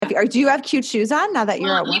do you have cute shoes on now that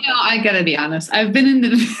you're at work? I gotta be honest. I've been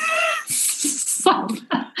into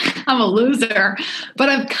I'm a loser, but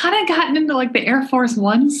I've kind of gotten into like the Air Force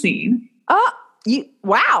One scene. Oh,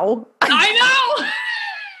 wow. I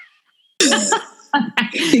know.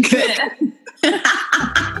 Good.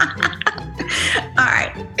 All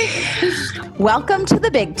right. Welcome to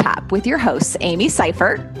The Big Top with your hosts, Amy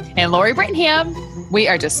Seifert and Lori Brittenham. We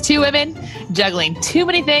are just two women juggling too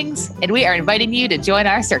many things, and we are inviting you to join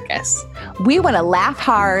our circus. We want to laugh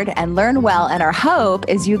hard and learn well, and our hope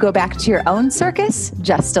is you go back to your own circus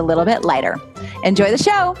just a little bit lighter. Enjoy the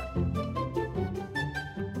show.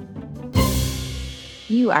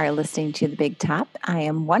 You are listening to The Big Top. I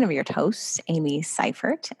am one of your hosts, Amy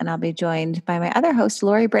Seifert, and I'll be joined by my other host,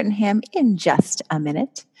 Lori Brittenham, in just a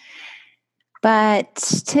minute. But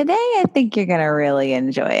today, I think you're going to really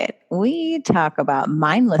enjoy it. We talk about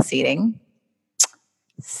mindless eating,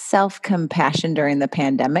 self-compassion during the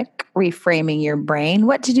pandemic, reframing your brain,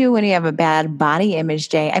 what to do when you have a bad body image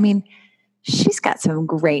day. I mean, she's got some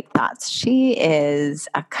great thoughts. She is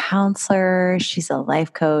a counselor. She's a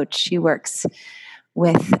life coach. She works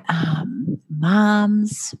with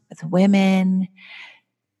moms, with women.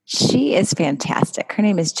 She is fantastic. Her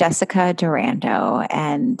name is Jessica Durando.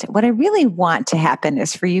 And what I really want to happen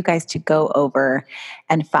is for you guys to go over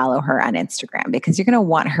and follow her on Instagram, because you're going to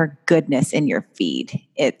want her goodness in your feed.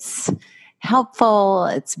 It's helpful,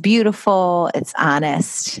 it's beautiful, it's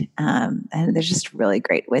honest, and there's just really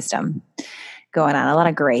great wisdom going on, a lot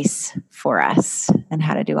of grace for us and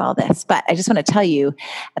how to do all this. But I just want to tell you,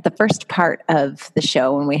 at the first part of the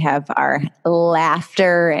show, when we have our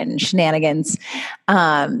laughter and shenanigans,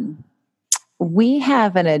 we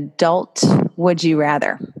have an adult would you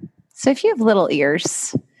rather. So if you have little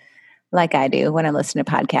ears, like I do when I'm listening to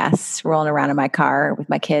podcasts, rolling around in my car with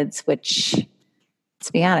my kids, which, let's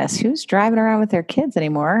be honest, who's driving around with their kids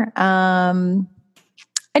anymore?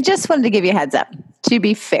 I just wanted to give you a heads up. To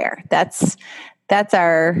be fair, that's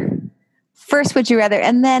our first would you rather,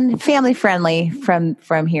 and then family friendly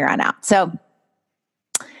from here on out. So,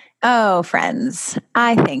 friends,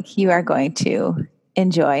 I think you are going to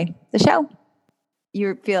enjoy the show.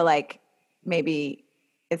 You feel like maybe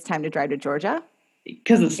it's time to drive to Georgia?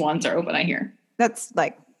 Because the salons are open, I hear. That's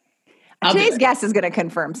like, today's guest is going to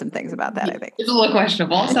confirm some things about that, I think. It's a little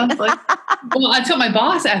questionable, it sounds like. Well, that's what my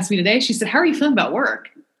boss asked me today. She said, how are you feeling about work?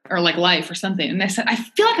 Or like life or something. And I said, I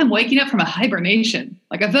feel like I'm waking up from a hibernation.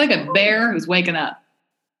 Like I feel like a bear who's waking up.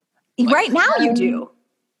 Right now you do.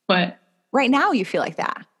 But right now you feel like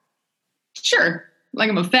that. Sure. Like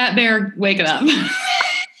I'm a fat bear waking up.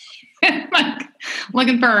 Like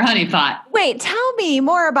looking for a honey pot. Wait, tell me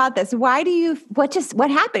more about this. What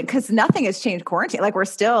happened? Because nothing has changed quarantine. Like we're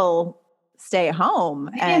still stay at home.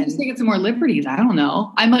 And just taking some more liberties. I don't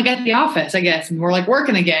know. I'm like at the office, I guess, and we're like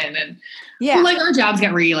working again. And like our jobs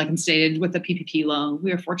got reinstated with the PPP loan. We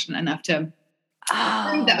were fortunate enough to.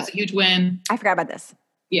 That was a huge win. I forgot about this.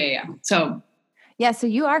 Yeah. So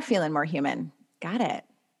you are feeling more human. Got it.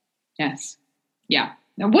 Yes. Yeah.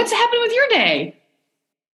 Now, what's happening with your day?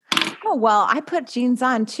 Oh, well, I put jeans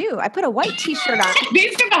on too. I put a white t-shirt on.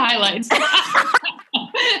 These are the highlights. We're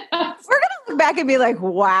going to look back and be like,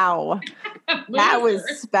 wow, that was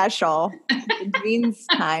special. Jeans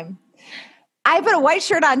time. I put a white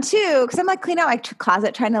shirt on too, because I'm like cleaning out my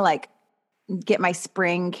closet, trying to like get my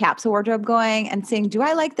spring capsule wardrobe going and saying, do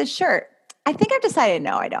I like this shirt? I think I've decided,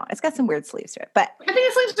 no, I don't. It's got some weird sleeves to it, but I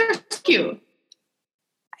think the sleeves are cute.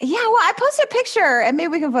 Yeah, well, I posted a picture and maybe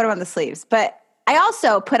we can photo on the sleeves, but I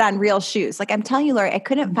also put on real shoes. Like I'm telling you, Lori, I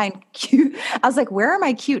couldn't find cute. I was like, where are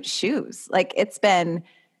my cute shoes? Like it's been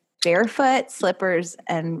barefoot, slippers,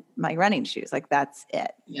 and my running shoes. Like that's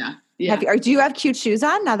it. Yeah. Do you have cute shoes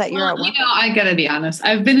on now that you're at work? I gotta be honest.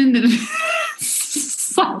 I've been into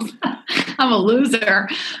I'm a loser,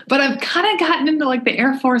 but I've kind of gotten into like the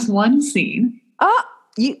Air Force One scene. Oh,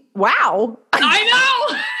 wow. I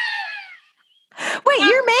know. Wait,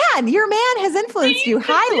 your man has influenced you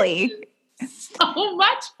highly. So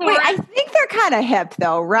much for Wait, I think they're kind of hip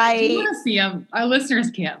though, right? Do you want to see them? Our listeners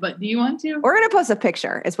can't, but do you want to? We're going to post a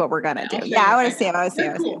picture is what we're going to do. Yeah, I want to see them. I want to see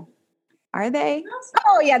them. Are they?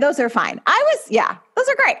 Oh yeah, those are fine. Those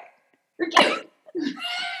are great. They're cute.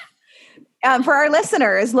 For our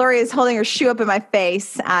listeners, Lori is holding her shoe up in my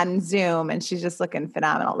face on Zoom and she's just looking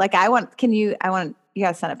phenomenal. Like you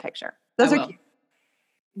gotta send a picture. Those are cute.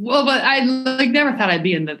 Well, but I never thought I'd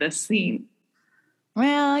be into this scene.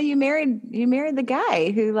 Well, you married the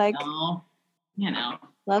guy who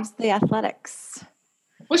loves the athletics.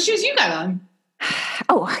 What shoes you got on?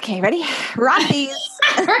 Oh, okay. Ready? Rothy's.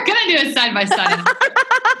 We're going to do a side by side.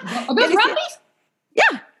 Are those Rothy's?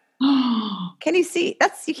 Yeah. Can you see?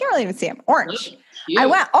 You can't really even see them. Orange. I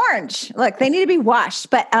went orange. Look, they need to be washed.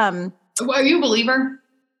 But are you a believer?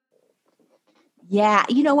 Yeah.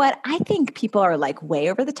 You know what? I think people are like way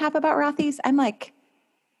over the top about Rothy's. I'm like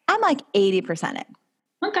 80% in.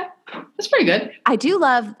 Okay. That's pretty good. I do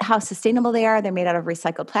love how sustainable they are. They're made out of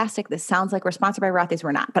recycled plastic. This sounds like we're sponsored by Rothy's.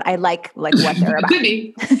 We're not, but I like what they're about. Could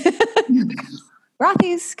be.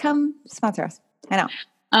 Rothy's, come sponsor us. I know.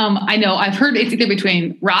 I know. I've heard it's either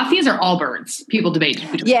between Rothy's or Allbirds. People debate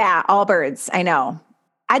between. Yeah, Allbirds. I know.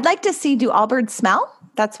 I'd like to see, do Allbirds smell?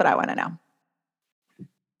 That's what I want to know.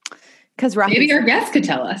 Because maybe our guest could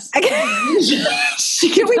tell us. Can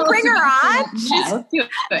we bring her on? Yeah, let's do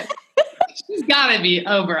it. She's got to be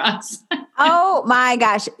over us. Oh my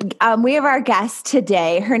gosh. We have our guest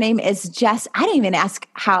today. Her name is Jess. I didn't even ask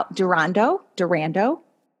how. Durando.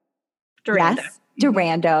 Yes,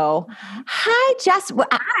 Durando. Hi, Jess.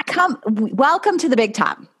 Welcome to the Big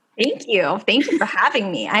Top. Thank you. Thank you for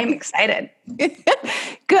having me. I'm excited.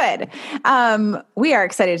 Good. We are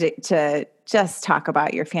excited to just talk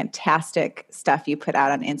about your fantastic stuff you put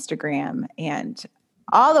out on Instagram and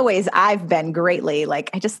all the ways I've been greatly.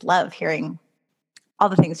 I just love hearing all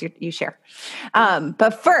the things you share.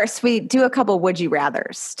 But first, we do a couple would you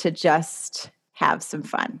rathers to just have some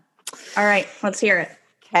fun. All right, let's hear it.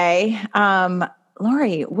 Okay.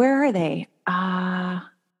 Lori, where are they? Okay.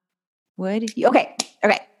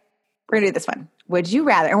 We're going to do this one. Would you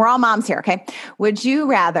rather, and we're all moms here, okay? Would you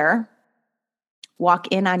rather walk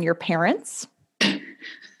in on your parents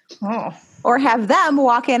or have them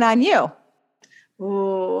walk in on you?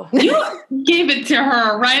 Ooh. You gave it to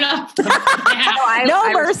her right off.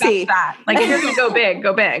 No mercy. That. If you're going to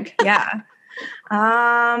go big. Yeah.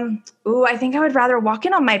 I think I would rather walk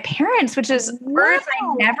in on my parents, which is words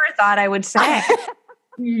I never thought I would say.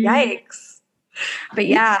 Yikes. But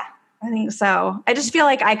yeah, I think so. I just feel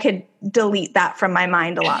like I could delete that from my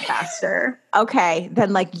mind a lot faster. Okay.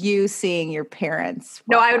 Then you seeing your parents.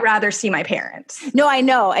 No, I would rather see my parents. No, I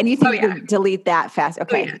know. And you think you could delete that fast.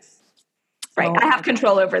 Okay. Oh, yes. Right. I have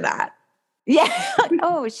control over that. Yeah.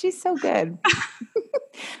 Oh, she's so good.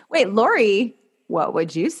 Wait, Lori, what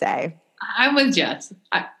would you say? I'm with Jess.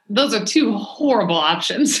 Those are two horrible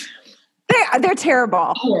options. They're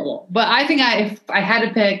terrible. Horrible. But I think if I had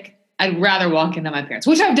to pick, I'd rather walk into my parents,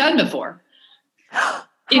 which I've done before. How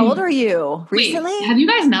old are you? Recently? Wait, have you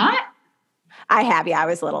guys not? I have. Yeah, I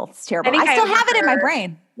was little. It's terrible. I still have it in my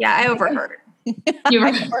brain. Yeah, I overheard.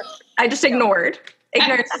 I just ignored.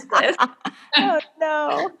 Ignorance is bliss. Oh,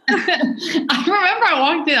 no. I remember I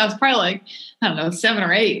walked in. I was probably 7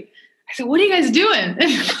 or 8. I said, what are you guys doing?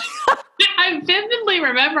 I vividly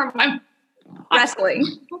remember wrestling.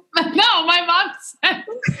 No, my mom said,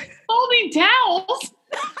 holding towels.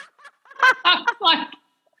 I was like,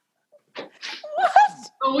 what?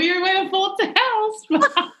 A weird way to fold towels.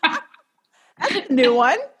 That's a new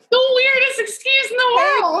one. The weirdest excuse in the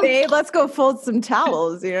world. Hey, babe, let's go fold some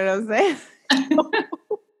towels. You know what I'm saying?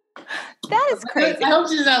 That is crazy. I hope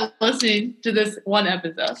she's not listening to this one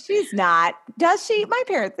episode. She's not. Does she? My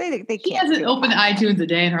parents, they can't. She hasn't opened iTunes a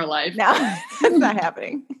day in her life. No, that's not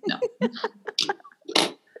happening. No.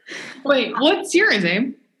 Wait, what's yours,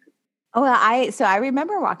 Abe? Oh, well, I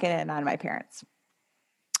remember walking in on my parents.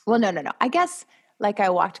 Well, no. I guess I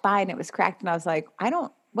walked by and it was cracked and I was like,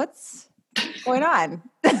 what's going on?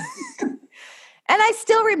 And I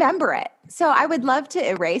still remember it. So I would love to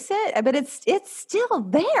erase it, but it's still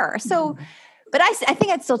there. So, but I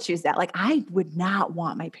think I'd still choose that. I would not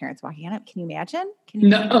want my parents walking in. Can you imagine?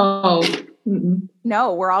 No.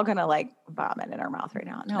 No, we're all going to vomit in our mouth right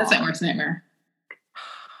now. No. That's my worst nightmare.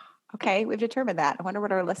 Okay, we've determined that. I wonder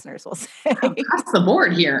what our listeners will say. Across the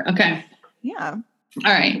board here. Okay. Yeah.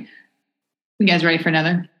 All right. You guys ready for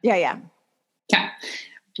another? Yeah. Okay.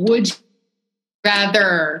 Would you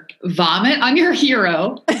rather vomit on your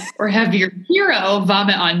hero or have your hero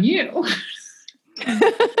vomit on you?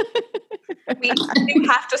 You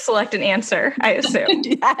have to select an answer, I assume.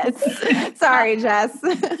 Yes. Sorry, Jess.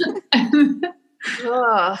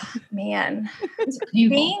 Oh, man.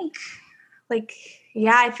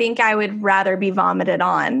 I think I would rather be vomited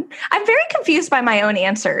on. I'm very confused by my own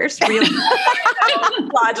answers. Really, no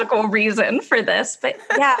logical reason for this, but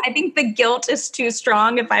yeah, I think the guilt is too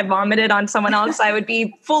strong. If I vomited on someone else, I would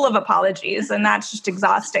be full of apologies, and that's just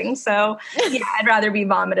exhausting. So, yeah, I'd rather be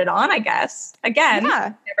vomited on, I guess. Again,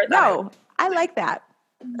 I like that.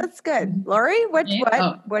 That's good, Lori. What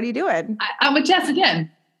are you doing? I'm with Jess again.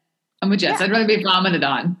 Yeah. I'd rather be vomited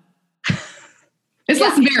on. It's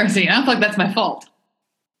less embarrassing. I don't feel like that's my fault.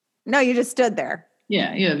 No, you just stood there.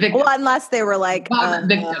 Yeah, victim. Well, unless they were vomit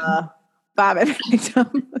victim. Vomit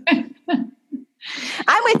victim.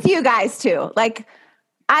 I'm with you guys too. Like,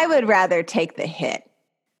 I would rather take the hit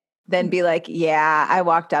than be like, yeah, I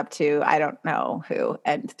walked up to, I don't know who,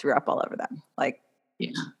 and threw up all over them. Like,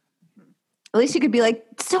 yeah. At least you could be like,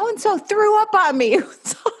 so-and-so threw up on me.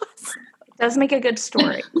 Does make a good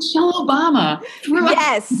story. Michelle Obama.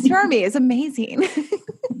 Yes, Jeremy is amazing.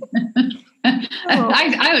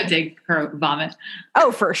 I would take her vomit.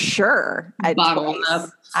 Oh, for sure. Bottle it up,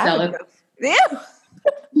 sell it. Yeah.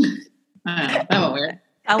 I don't know. That went weird.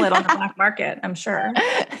 Sell it on the black market, I'm sure.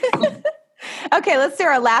 Okay, let's do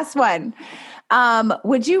our last one.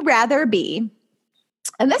 Would you rather be,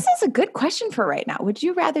 and this is a good question for right now, would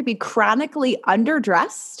you rather be chronically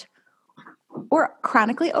underdressed or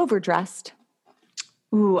chronically overdressed?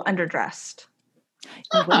 Ooh, underdressed.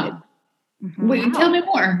 Mm-hmm. Wait, tell me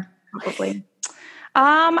more. Probably.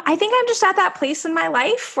 I think I'm just at that place in my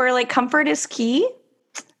life where like comfort is key.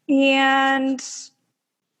 And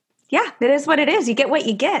yeah, it is what it is. You get what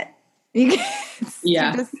you get.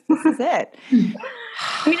 Yeah. This is it.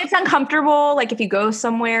 I mean, it's uncomfortable. Like if you go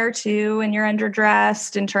somewhere too and you're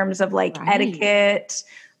underdressed in terms of like etiquette,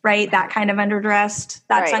 right? That kind of underdressed,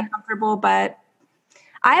 that's uncomfortable. But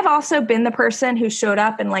I have also been the person who showed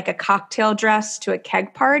up in like a cocktail dress to a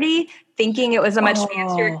keg party thinking it was a much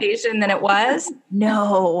fancier occasion than it was.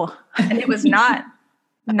 No. And it was not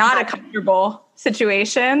a comfortable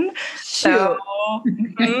situation. So,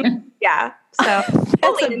 yeah. So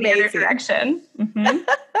fully in the other direction. Mm-hmm.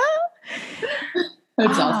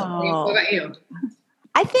 That's awesome. What about you?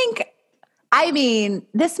 I mean,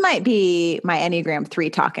 this might be my Enneagram 3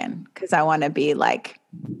 talking because I want to be like,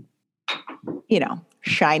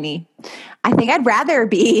 shiny. I think I'd rather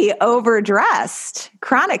be overdressed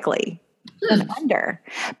chronically than under.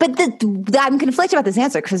 But I'm conflicted about this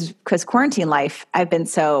answer because quarantine life, I've been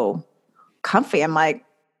so comfy. I'm like,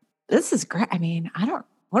 this is great. I mean,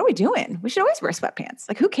 what are we doing? We should always wear sweatpants.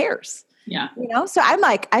 Like, who cares? Yeah. So I'm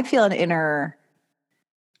like, I feel an inner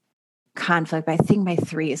conflict, but I think my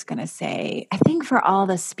 3 is going to say, I think for all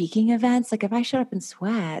the speaking events, like if I showed up in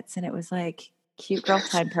sweats and it was like cute girl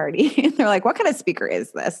time party, and they're like, what kind of speaker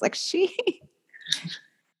is this? Like she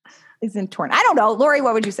isn't torn. I don't know. Lori,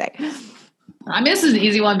 what would you say? I mean, this is an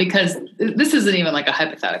easy one because this isn't even like a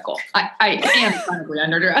hypothetical. I am chronically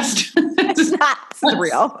underdressed. This is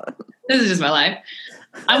real. This is just my life.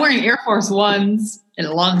 I'm wearing Air Force Ones and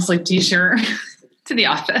a long sleeve t-shirt to the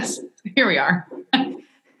office. Here we are.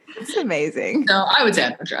 It's amazing. So I would say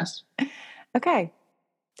underdressed. Okay.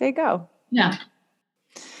 There you go. Yeah.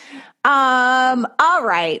 All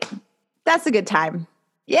right. That's a good time.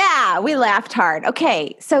 Yeah, we laughed hard.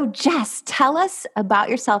 Okay. So Jess, tell us about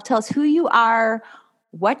yourself. Tell us who you are,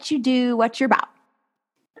 what you do, what you're about.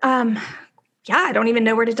 Yeah, I don't even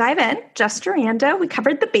know where to dive in. Jess Durando. We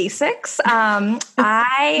covered the basics.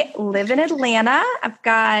 I live in Atlanta. I've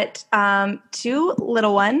got 2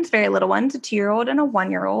 little ones, very little ones, a 2-year-old and a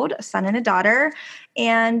 1-year-old, a son and a daughter.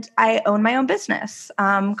 And I own my own business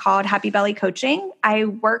called Happy Belly Coaching. I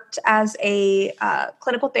worked as a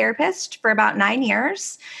clinical therapist for about 9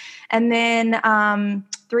 years. And then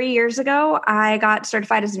 3 years ago, I got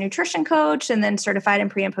certified as a nutrition coach and then certified in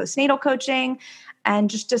pre and postnatal coaching,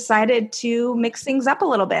 and just decided to mix things up a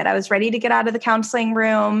little bit. I was ready to get out of the counseling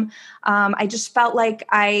room. I just felt like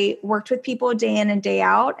I worked with people day in and day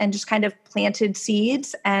out and just kind of planted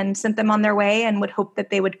seeds and sent them on their way and would hope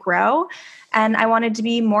that they would grow. And I wanted to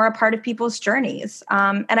be more a part of people's journeys.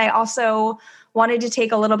 And I also wanted to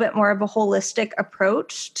take a little bit more of a holistic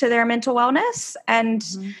approach to their mental wellness and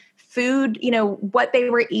food, what they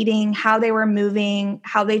were eating, how they were moving,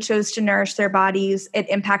 how they chose to nourish their bodies, it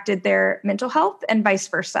impacted their mental health and vice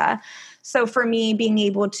versa. So for me, being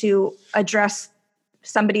able to address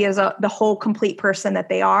somebody as the whole complete person that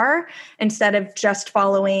they are, instead of just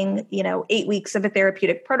following, 8 weeks of a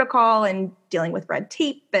therapeutic protocol and dealing with red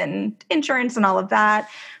tape and insurance and all of that,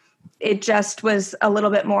 it just was a little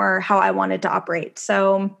bit more how I wanted to operate.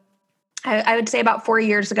 So I would say about 4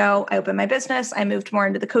 years ago, I opened my business. I moved more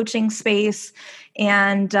into the coaching space,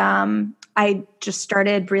 and I just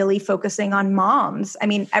started really focusing on moms. I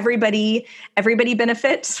mean, everybody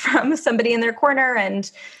benefits from somebody in their corner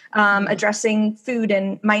and addressing food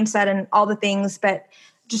and mindset and all the things, but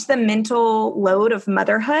just the mental load of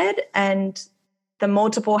motherhood and the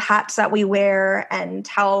multiple hats that we wear and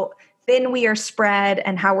how thin we are spread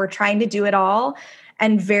and how we're trying to do it all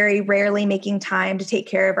and very rarely making time to take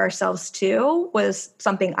care of ourselves too was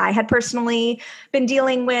something I had personally been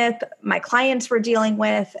dealing with, my clients were dealing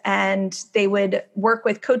with, and they would work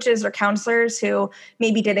with coaches or counselors who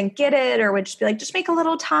maybe didn't get it or would just be like, just make a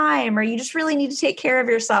little time, or you just really need to take care of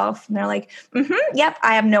yourself. And they're like, yep,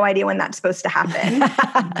 I have no idea when that's supposed to happen.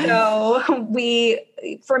 So we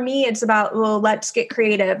for me, it's about, well, let's get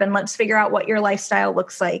creative and let's figure out what your lifestyle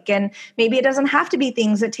looks like. And maybe it doesn't have to be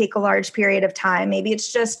things that take a large period of time. Maybe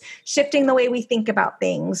it's just shifting the way we think about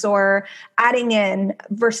things or adding in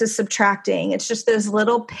versus subtracting. It's just those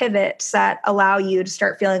little pivots that allow you to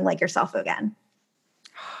start feeling like yourself again.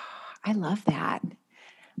 I love that.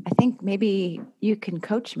 I think maybe you can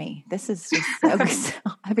coach me. This is just so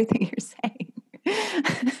everything you're saying.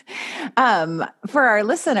 For our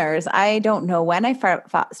listeners, I don't know when I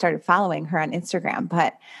started following her on Instagram,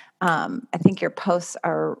 but I think your posts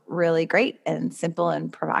are really great and simple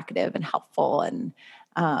and provocative and helpful. And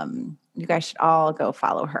you guys should all go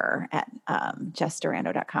follow her at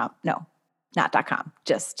jessdurando.com. No, not .com,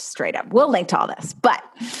 just straight up. We'll link to all this. But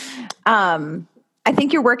I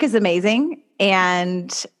think your work is amazing.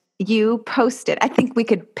 And you posted, I think we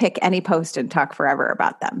could pick any post and talk forever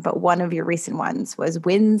about them, but one of your recent ones was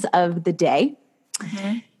wins of the day.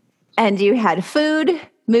 Mm-hmm. And you had food,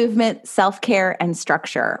 movement, self-care, and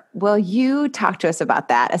structure. Will you talk to us about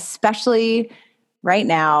that, especially right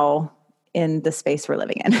now in the space we're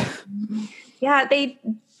living in? Yeah,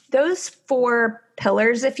 those 4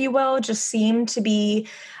 pillars, if you will, just seem to be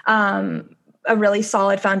a really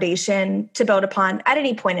solid foundation to build upon at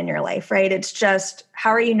any point in your life, right? It's just,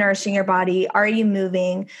 how are you nourishing your body? Are you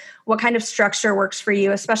moving? What kind of structure works for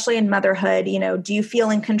you, especially in motherhood? Do you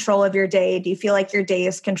feel in control of your day? Do you feel like your day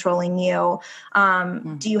is controlling you?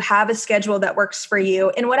 Do you have a schedule that works for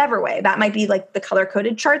you in whatever way? That might be like the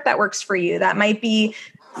color-coded chart that works for you. That might be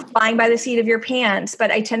flying by the seat of your pants.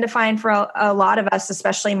 But I tend to find for a lot of us,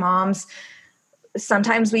 especially moms,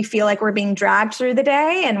 sometimes we feel like we're being dragged through the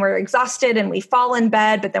day and we're exhausted and we fall in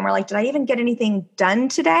bed, but then we're like, did I even get anything done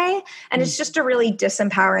today? And it's just a really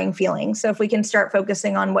disempowering feeling. So if we can start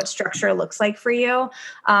focusing on what structure looks like for you,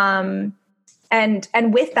 and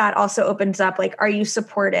with that also opens up, like, are you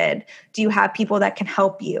supported? Do you have people that can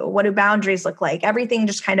help you? What do boundaries look like? Everything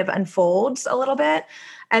just kind of unfolds a little bit.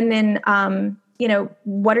 And then,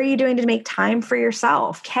 what are you doing to make time for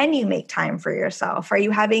yourself? Can you make time for yourself? Are you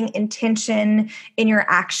having intention in your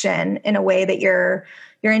action in a way that you're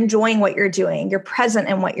enjoying what you're doing, you're present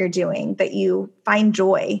in what you're doing, that you find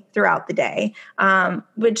joy throughout the day,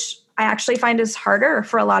 which I actually find is harder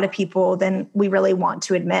for a lot of people than we really want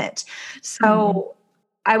to admit. So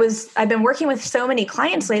I've been working with so many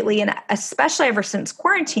clients lately, and especially ever since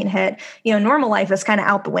quarantine hit, normal life is kind of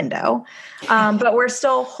out the window, but we're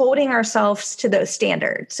still holding ourselves to those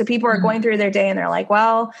standards. So people are going through their day and they're like,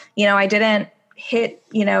 well, I didn't hit,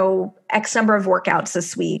 X number of workouts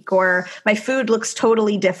this week, or my food looks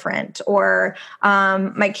totally different, or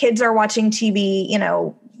my kids are watching TV,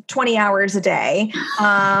 20 hours a day.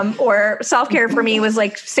 Or self-care for me was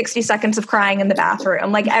like 60 seconds of crying in the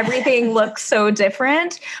bathroom. Like, everything looks so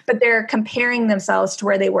different, but they're comparing themselves to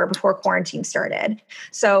where they were before quarantine started.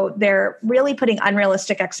 So they're really putting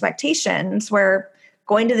unrealistic expectations where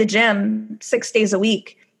going to the gym 6 days a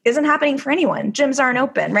week isn't happening for anyone. Gyms aren't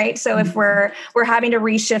open, right? So if we're having to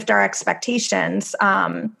reshift our expectations,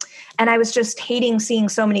 and I was just hating seeing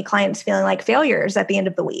so many clients feeling like failures at the end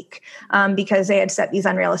of the week, because they had set these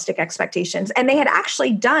unrealistic expectations, and they had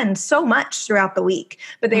actually done so much throughout the week,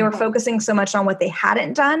 but they were focusing so much on what they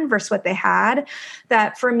hadn't done versus what they had,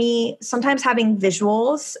 that for me, sometimes having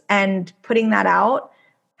visuals and putting that out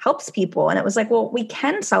helps people. And it was like, well, we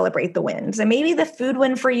can celebrate the wins. And maybe the food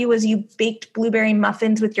win for you was you baked blueberry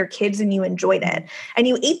muffins with your kids and you enjoyed it. And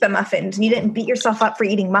you ate the muffins and you didn't beat yourself up for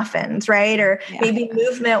eating muffins, right? Or maybe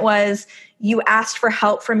movement was you asked for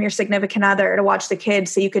help from your significant other to watch the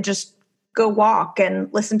kids so you could just go walk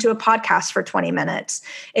and listen to a podcast for 20 minutes.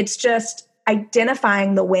 It's just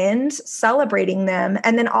identifying the wins, celebrating them,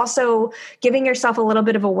 and then also giving yourself a little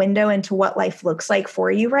bit of a window into what life looks like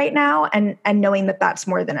for you right now, and knowing that that's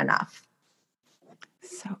more than enough.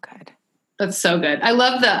 So good. That's so good. I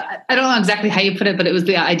love I don't know exactly how you put it, but it was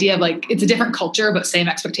the idea of like, it's a different culture, but same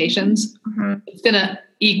expectations. It's going to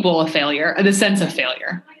equal a failure, the sense of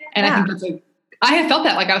failure. And I think I have felt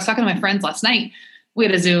that. Like, I was talking to my friends last night. We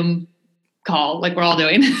had a Zoom call, like we're all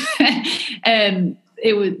doing. And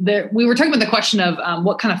we were talking about the question of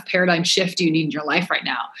what kind of paradigm shift do you need in your life right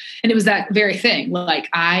now? And it was that very thing. Like,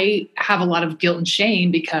 I have a lot of guilt and shame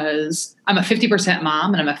because I'm a 50%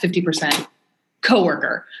 mom and I'm a 50%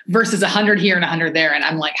 coworker versus 100 here and 100 there. And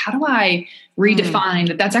I'm like, how do I redefine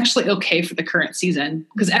that that's actually okay for the current season?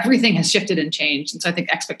 Because everything has shifted and changed. And so I think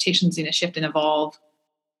expectations need to shift and evolve,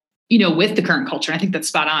 with the current culture. And I think that's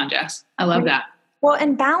spot on, Jess. I love that. Well,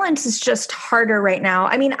 and balance is just harder right now.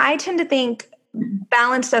 I mean, I tend to think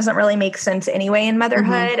balance doesn't really make sense anyway in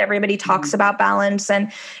motherhood. Everybody talks about balance. And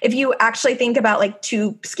if you actually think about like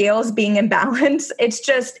two scales being in balance,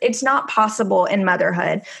 it's not possible in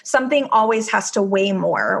motherhood. Something always has to weigh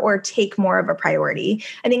more or take more of a priority.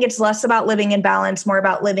 I think it's less about living in balance, more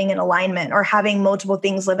about living in alignment or having multiple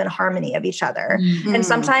things live in harmony of each other. And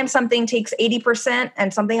sometimes something takes 80%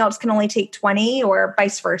 and something else can only take 20 or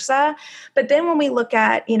vice versa. But then when we look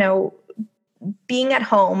at, being at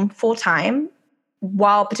home full time,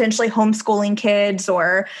 while potentially homeschooling kids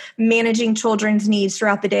or managing children's needs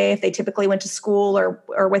throughout the day if they typically went to school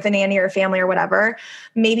or with a nanny or a family or whatever,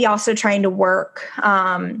 maybe also trying to work,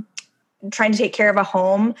 trying to take care of a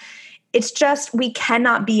home. It's just, we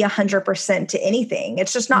cannot be 100% to anything.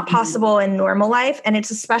 It's just not possible in normal life. And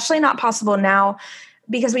it's especially not possible now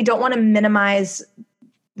because we don't want to minimize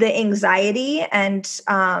the anxiety and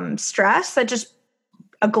stress that just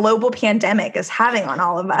a global pandemic is having on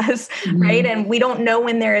all of us, right? And we don't know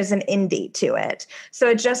when there is an end date to it. So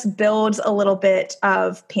it just builds a little bit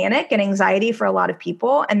of panic and anxiety for a lot of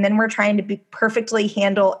people. And then we're trying to perfectly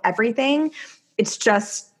handle everything. It's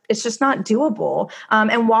just not doable.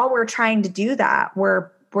 And while we're trying to do that,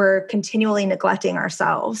 we're continually neglecting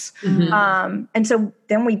ourselves. And so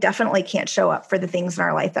then we definitely can't show up for the things in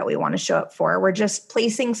our life that we want to show up for. We're just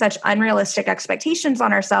placing such unrealistic expectations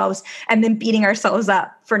on ourselves and then beating ourselves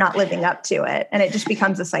up for not living up to it. And it just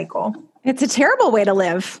becomes a cycle. It's a terrible way to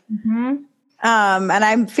live. And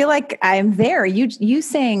I feel like I'm there. You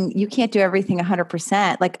saying you can't do everything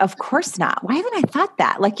 100%. Like, of course not. Why haven't I thought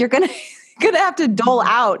that? Like, you're going to have to dole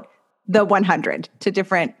out the 100 to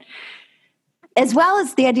different, as well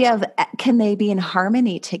as the idea of, can they be in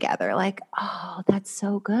harmony together? Like, oh, that's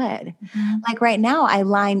so good. Like right now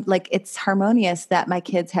it's harmonious that my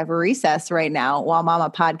kids have a recess right now while mama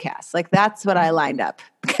podcasts. Like that's what I lined up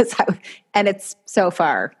and it's so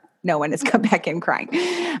far, no one has come back in crying.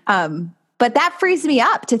 But that frees me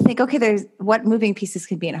up to think, okay, there's what moving pieces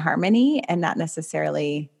can be in harmony and not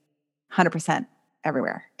necessarily 100%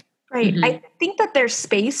 everywhere. Right. I think that there's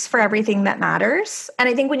space for everything that matters. And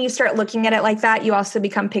I think when you start looking at it like that, you also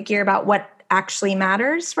become pickier about what actually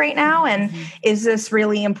matters right now. And is this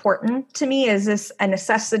really important to me? Is this a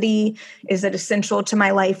necessity? Is it essential to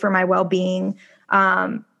my life or my well-being?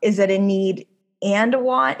 Is it a need and a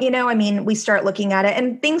want? We start looking at it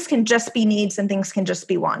and things can just be needs and things can just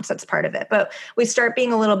be wants. That's part of it. But we start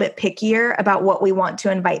being a little bit pickier about what we want to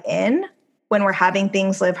invite in when we're having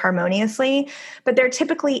things live harmoniously. But there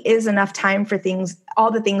typically is enough time for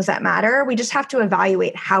all the things that matter. We just have to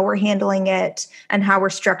evaluate how we're handling it and how we're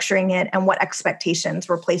structuring it and what expectations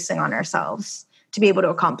we're placing on ourselves to be able to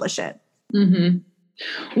accomplish it.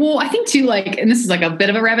 Well, I think too, and this is like a bit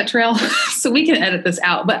of a rabbit trail, so we can edit this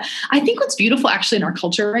out. But I think what's beautiful actually in our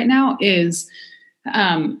culture right now is,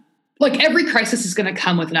 every crisis is going to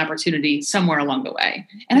come with an opportunity somewhere along the way.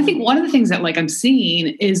 And I think one of the things that I'm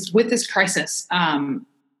seeing is with this crisis, I'm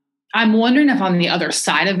wondering if on the other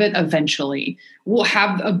side of it, eventually we'll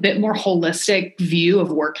have a bit more holistic view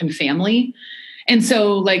of work and family. And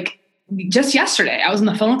so just yesterday, I was on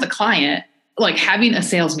the phone with a client, having a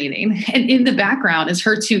sales meeting, and in the background is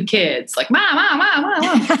her two kids, mom.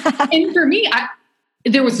 And for me,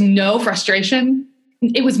 there was no frustration.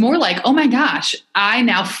 It was more like, oh my gosh, I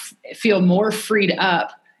now feel more freed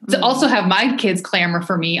up to also have my kids clamor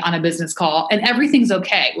for me on a business call and everything's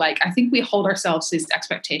okay. I think we hold ourselves to these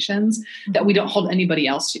expectations that we don't hold anybody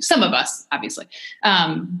else to. Some of us, obviously.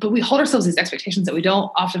 But we hold ourselves these expectations that we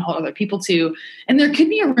don't often hold other people to. And there could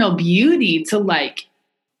be a real beauty to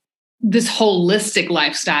this holistic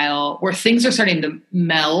lifestyle where things are starting to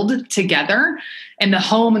meld together and the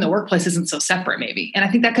home and the workplace isn't so separate maybe. And I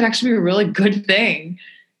think that could actually be a really good thing.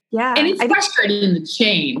 Yeah. And it's frustrating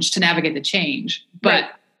to navigate the change. But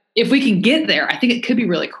if we can get there, I think it could be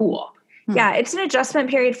really cool. Yeah. It's an adjustment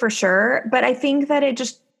period for sure. But I think that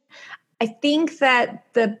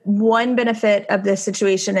the one benefit of this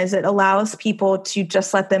situation is it allows people to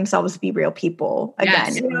just let themselves be real people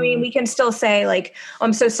again. Yes. We can still say oh,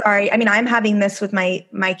 I'm so sorry. I'm having this with my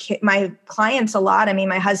clients a lot.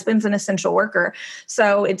 My husband's an essential worker.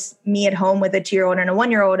 So it's me at home with a 2-year-old and a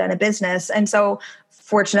 1-year-old and a business. And so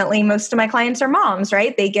fortunately, most of my clients are moms,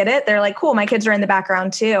 right? They get it. They're like, cool, my kids are in the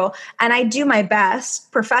background too. And I do my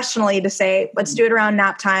best professionally to say, let's do it around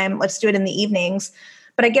nap time. Let's do it in the evenings.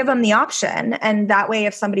 But I give them the option. And that way,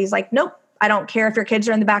 if somebody's like, nope, I don't care if your kids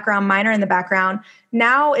are in the background, mine are in the background.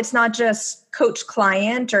 Now it's not just coach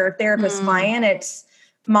client or therapist client, it's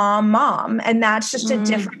mom. And that's just a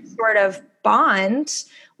different sort of bond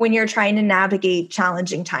when you're trying to navigate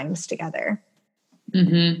challenging times together.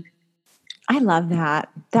 I love that.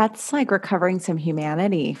 That's like recovering some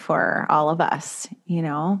humanity for all of us, you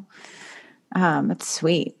know? It's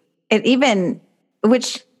sweet. It even,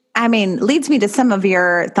 which I mean, leads me to some of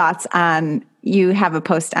your thoughts on, you have a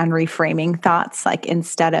post on reframing thoughts, like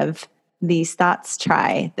instead of these thoughts,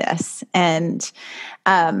 try this. And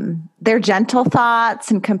they're gentle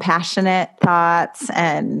thoughts and compassionate thoughts.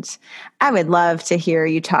 And I would love to hear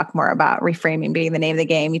you talk more about reframing being the name of the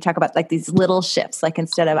game. You talk about like these little shifts, like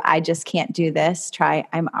instead of I just can't do this, try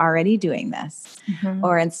I'm already doing this. Mm-hmm.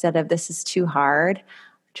 Or instead of this is too hard,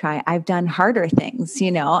 try I've done harder things.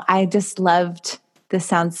 You know, I just loved this.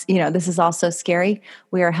 Sounds, you know, this is also scary.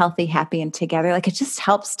 We are healthy, happy, and together. Like it just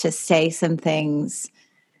helps to say some things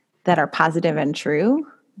that are positive and true.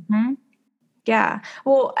 Mm-hmm. Yeah.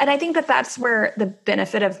 Well, and I think that that's where the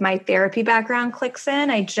benefit of my therapy background clicks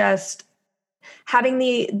in. I just having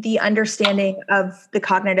the understanding of the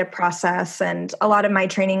cognitive process, and a lot of my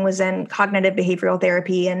training was in cognitive behavioral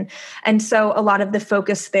therapy. And so a lot of the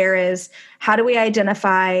focus there is, how do we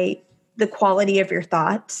identify the quality of your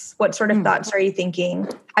thoughts? What sort of thoughts are you thinking?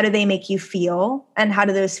 How do they make you feel? And how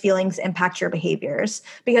do those feelings impact your behaviors?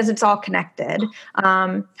 Because it's all connected.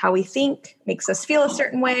 How we think makes us feel a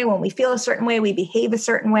certain way. When we feel a certain way, we behave a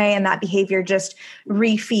certain way. And that behavior just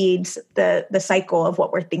refeeds the cycle of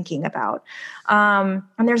what we're thinking about. And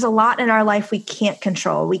there's a lot in our life we can't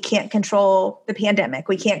control. We can't control the pandemic.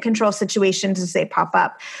 We can't control situations as they pop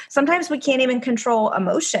up. Sometimes we can't even control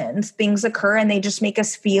emotions. Things occur and they just make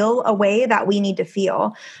us feel a way that we need to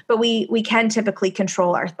feel. But we can typically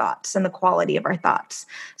control our thoughts and the quality of our thoughts.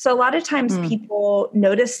 So a lot of times people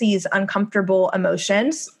notice these uncomfortable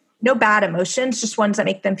emotions, no bad emotions, just ones that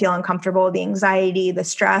make them feel uncomfortable, the anxiety, the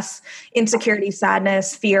stress, insecurity,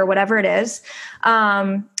 sadness, fear, whatever it is.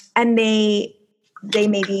 And they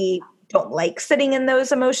maybe don't like sitting in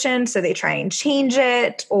those emotions, so they try and change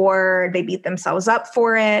it, or they beat themselves up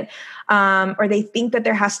for it, or they think that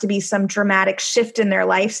there has to be some dramatic shift in their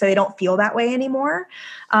life so they don't feel that way anymore.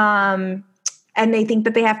 And they think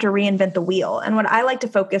that they have to reinvent the wheel. And what I like to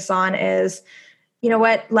focus on is, you know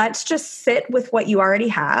what, let's just sit with what you already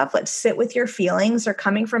have. Let's sit with your feelings. They're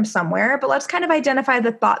coming from somewhere, but let's kind of identify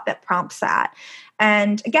the thought that prompts that.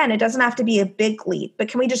 And again, it doesn't have to be a big leap, but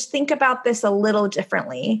can we just think about this a little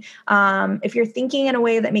differently? If you're thinking in a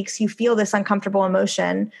way that makes you feel this uncomfortable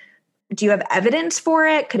emotion, do you have evidence for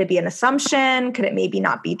it? Could it be an assumption? Could it maybe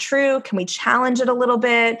not be true? Can we challenge it a little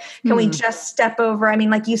bit? Can we just step over? I mean,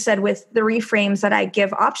 like you said, with the reframes that I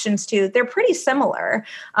give options to, they're pretty similar.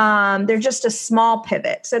 They're just a small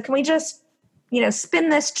pivot. So can we just, you know, spin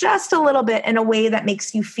this just a little bit in a way that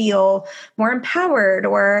makes you feel more empowered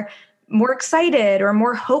or more excited or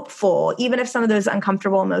more hopeful, even if some of those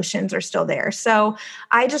uncomfortable emotions are still there. So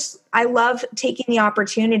I love taking the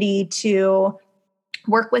opportunity to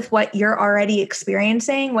work with what you're already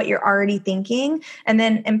experiencing, what you're already thinking, and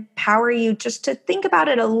then empower you just to think about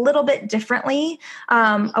it a little bit differently,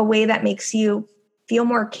 a way that makes you feel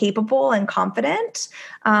more capable and confident.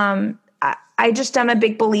 I'm a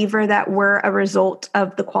big believer that we're a result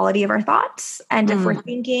of the quality of our thoughts. And if we're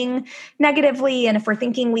thinking negatively, and if we're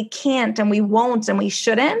thinking we can't and we won't and we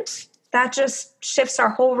shouldn't, that just shifts our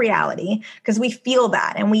whole reality, because we feel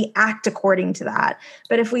that and we act according to that.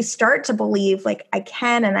 But if we start to believe like I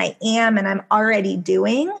can and I am and I'm already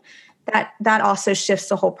doing, that also shifts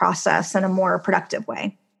the whole process in a more productive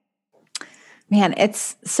way. Man,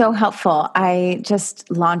 it's so helpful. I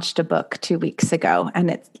just launched a book 2 weeks ago,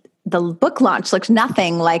 and the book launch looked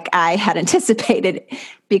nothing like I had anticipated,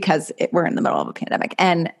 because we're in the middle of a pandemic.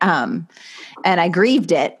 And I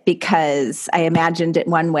grieved it because I imagined it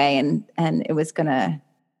one way and it was going to,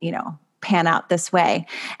 you know, pan out this way.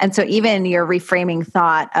 And so even your reframing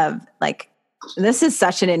thought of like, this is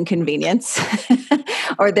such an inconvenience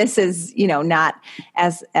or this is, you know, not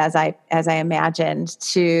as I imagined,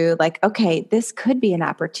 to like, okay, this could be an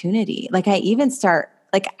opportunity. Like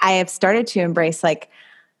I have started to embrace, like,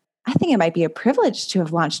 I think it might be a privilege to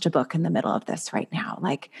have launched a book in the middle of this right now.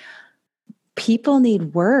 Like people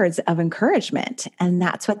need words of encouragement, and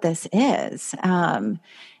that's what this is. And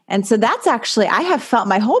so that's actually, I have felt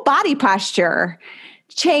my whole body posture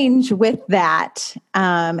change with that,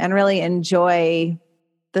 and really enjoy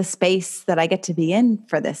the space that I get to be in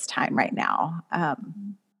for this time right now,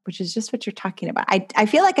 which is just what you're talking about. I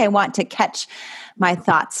feel like I want to catch my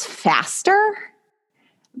thoughts faster,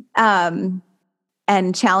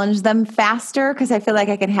 and challenge them faster, because I feel like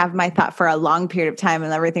I can have my thought for a long period of time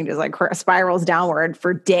and everything just like spirals downward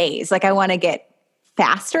for days. Like I want to get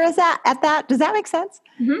faster at that. Does that make sense?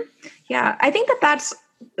 Mm-hmm. Yeah. I think that's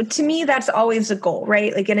to me, that's always a goal,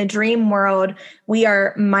 right? Like in a dream world, we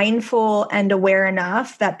are mindful and aware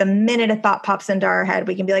enough that the minute a thought pops into our head,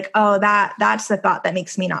 we can be like, oh, that's the thought that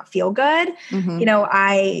makes me not feel good. Mm-hmm.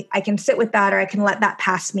 I can sit with that, or I can let that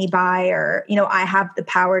pass me by, or, I have the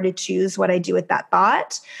power to choose what I do with that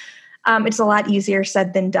thought. It's a lot easier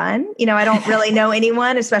said than done. I don't really know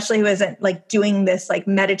anyone, especially who isn't like doing this like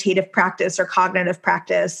meditative practice or cognitive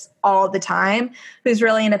practice all the time, who's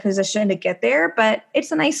really in a position to get there. But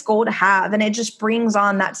it's a nice goal to have. And it just brings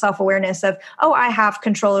on that self-awareness of, oh, I have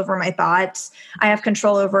control over my thoughts. I have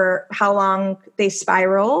control over how long they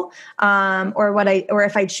spiral, or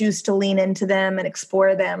if I choose to lean into them and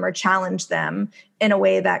explore them or challenge them in a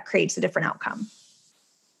way that creates a different outcome.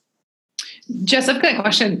 Jess, I've got a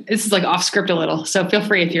question. This is like off script a little, so feel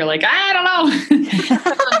free if you're like, I don't know.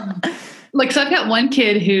 So I've got one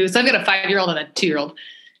kid I've got a 5-year-old and a 2-year-old.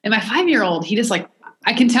 And my 5-year-old, he just I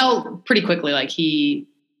can tell pretty quickly, like he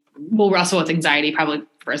will wrestle with anxiety probably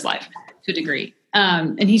for his life to a degree.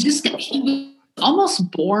 And he was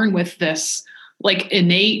almost born with this like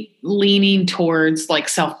innate leaning towards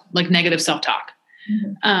negative self-talk.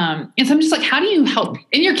 Mm-hmm. And so I'm just like, how do you help?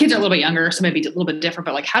 And your kids are a little bit younger, so maybe a little bit different,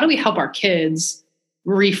 but like, how do we help our kids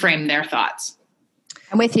reframe their thoughts?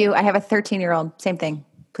 I'm with you. I have a 13-year-old. Same thing.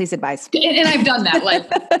 Please advise. And I've done that. Like,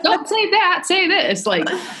 don't say that, say this. Like,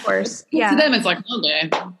 of course. Yeah. To them, it's like,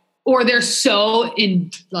 okay. Or they're so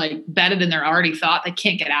embedded in their already thought, they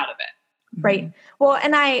can't get out of it. Right. Well,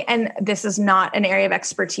 and this is not an area of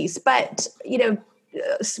expertise, but,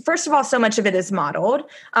 first of all, so much of it is modeled.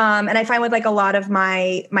 And I find with like a lot of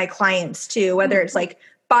my clients too, whether it's like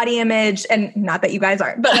body image, and not that you guys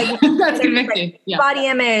aren't, but like, that's convicting. Like body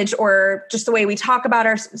image, or just the way we talk about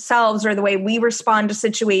ourselves, or the way we respond to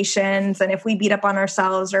situations. And if we beat up on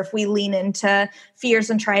ourselves, or if we lean into fears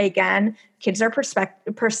and try again, kids are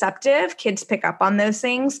perceptive. Kids pick up on those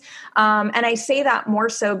things. And I say that more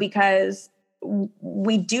so because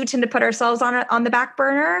we do tend to put ourselves on the back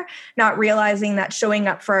burner, not realizing that showing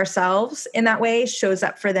up for ourselves in that way shows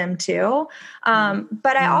up for them too.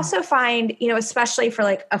 But I also find, especially for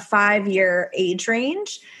like a 5-year age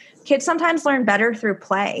range, kids sometimes learn better through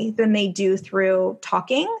play than they do through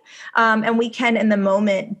talking. And we can, in the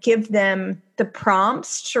moment, give them the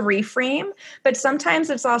prompts to reframe. But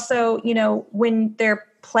sometimes it's also, when they're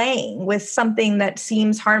playing with something that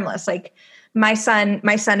seems harmless, like my son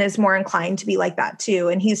is more inclined to be like that too.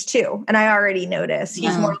 And he's 2. And I already notice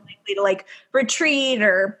he's more likely to like retreat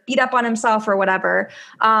or beat up on himself or whatever.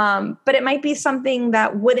 But it might be something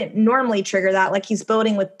that wouldn't normally trigger that. Like he's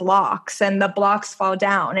building with blocks and the blocks fall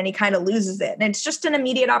down and he kind of loses it. And it's just an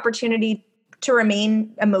immediate opportunity to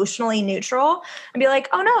remain emotionally neutral and be like,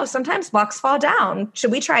 oh no, sometimes blocks fall down.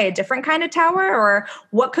 Should we try a different kind of tower? Or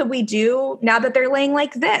what could we do now that they're laying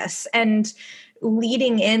like this? And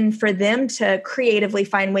leading in for them to creatively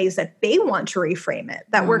find ways that they want to reframe it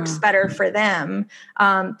that works better for them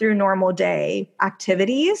through normal day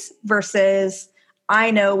activities versus I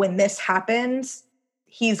know when this happens,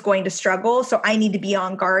 he's going to struggle. So I need to be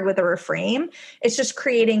on guard with a reframe. It's just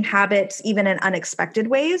creating habits even in unexpected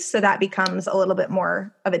ways. So that becomes a little bit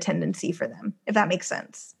more of a tendency for them, if that makes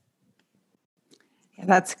sense. Yeah,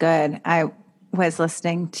 that's good. I was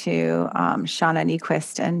listening to Shauna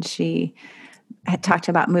Nyquist, and she had talked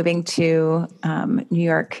about moving to New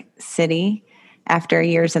York City after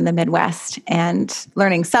years in the Midwest and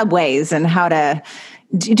learning subways and how to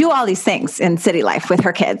do all these things in city life with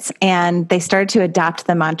her kids. And they started to adopt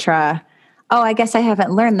the mantra, oh, I guess I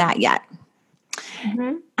haven't learned that yet.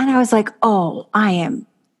 Mm-hmm. And I was like, oh,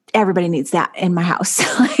 everybody needs that in my house.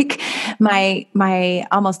 Like my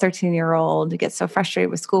almost 13-year-old gets so frustrated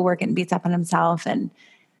with schoolwork and beats up on himself, and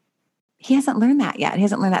he hasn't learned that yet. He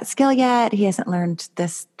hasn't learned that skill yet. He hasn't learned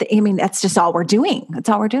this. That's just all we're doing. That's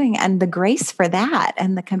all we're doing. And the grace for that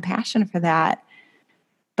and the compassion for that.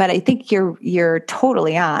 But I think you're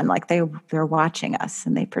totally on. Like they're watching us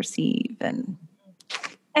and they perceive. And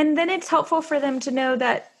then it's helpful for them to know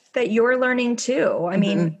that you're learning too. I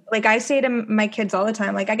mean, like I say to my kids all the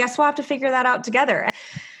time, like, I guess we'll have to figure that out together.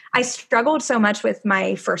 I struggled so much with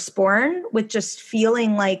my firstborn with just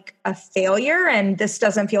feeling like a failure and this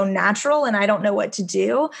doesn't feel natural and I don't know what to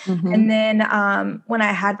do. Mm-hmm. And then when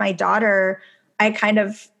I had my daughter, I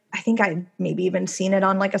think I maybe even seen it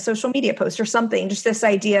on like a social media post or something, just this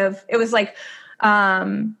idea of, it was like,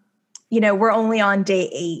 we're only on day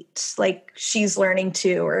 8, like she's learning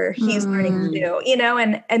too, or he's learning too,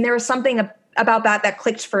 and there was something about that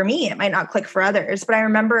clicked for me. It might not click for others, but I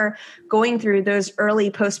remember going through those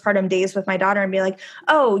early postpartum days with my daughter and be like,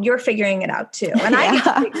 oh, you're figuring it out too. And I get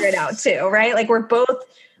to figure it out too, right? Like we're both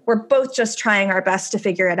we're both just trying our best to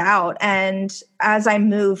figure it out. And as I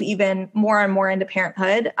move even more and more into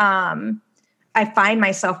parenthood, I find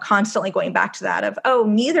myself constantly going back to that of, oh,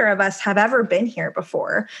 neither of us have ever been here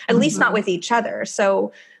before, at least not with each other.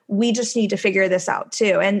 So we just need to figure this out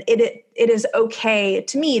too. And it is okay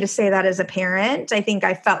to me to say that as a parent. I think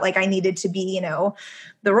I felt like I needed to be,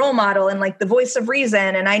 the role model and like the voice of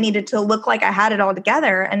reason. And I needed to look like I had it all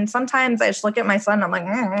together. And sometimes I just look at my son and I'm like,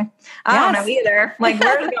 I don't know either. Like,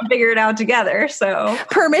 we're just going to figure it out together. So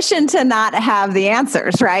permission to not have the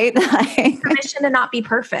answers, right? Permission to not be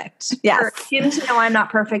perfect. Yes. For him to know I'm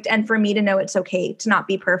not perfect. And for me to know it's okay to not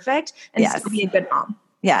be perfect and still be a good mom.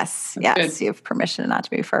 Yes. Yes. You have permission not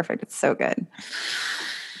to be perfect. It's so good.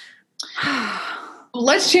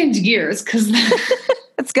 Let's change gears because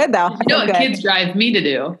it's good though. What kids drive me to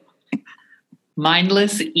do?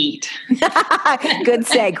 Mindless eat. Good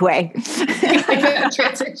segue.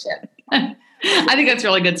 Transition. I think that's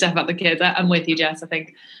really good stuff about the kids. I'm with you, Jess. I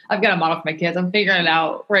think I've got a model for my kids. I'm figuring it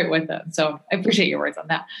out right with them. So I appreciate your words on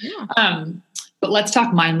that. Yeah. But let's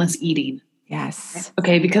talk mindless eating. Yes.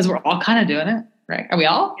 Okay, because we're all kind of doing it, right? Are we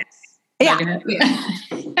all? Yes.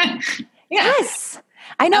 Yeah. Yes.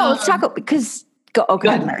 I know. Let's talk because go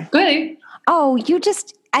ahead, Mary. Go ahead. Oh,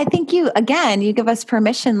 I think you give us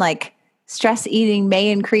permission, like stress eating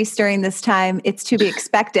may increase during this time. It's to be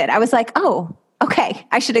expected. I was like, oh, okay,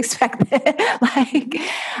 I should expect it. Like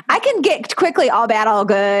I can get quickly all bad, all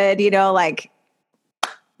good, like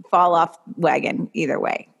fall off wagon either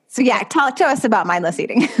way. So talk to us about mindless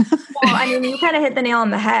eating. Well, I mean, you kind of hit the nail on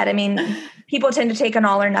the head. I mean, people tend to take an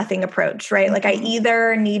all or nothing approach, right? Like I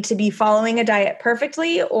either need to be following a diet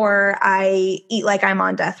perfectly or I eat like I'm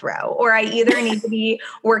on death row, or I either need to be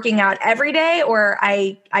working out every day or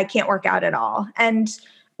I can't work out at all. And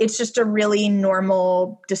it's just a really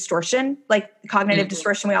normal distortion, like cognitive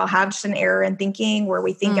distortion we all have, just an error in thinking where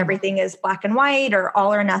we think everything is black and white or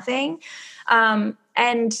all or nothing.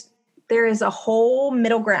 And there is a whole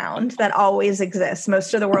middle ground that always exists.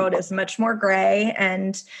 Most of the world is much more gray.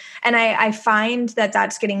 And I find that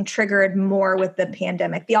that's getting triggered more with the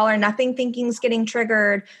pandemic. The all or nothing thinking is getting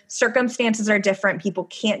triggered. Circumstances are different. People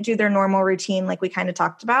can't do their normal routine like we kind of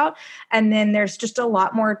talked about. And then there's just a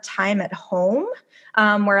lot more time at home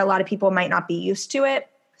where a lot of people might not be used to it.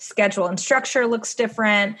 Schedule and structure looks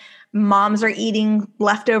different. Moms are eating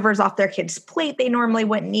leftovers off their kids' plate they normally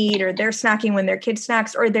wouldn't eat, or they're snacking when their kid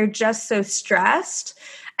snacks, or they're just so stressed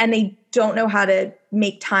and they don't know how to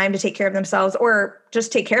make time to take care of themselves or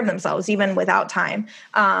just take care of themselves even without time.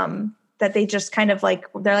 That they just kind of like,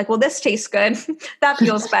 they're like, well, this tastes good. That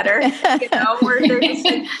feels better. Or they're just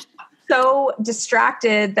like so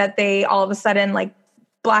distracted that they all of a sudden like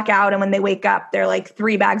black out. And when they wake up, they're like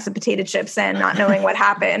 3 bags of potato chips in, not knowing what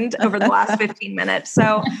happened over the last 15 minutes.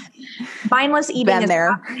 So mindless eating Been is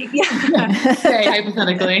there. happening. Yeah. Very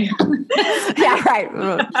hypothetically. Yeah, right.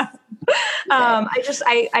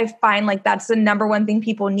 I find like that's the number one thing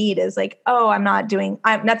people need is like, oh,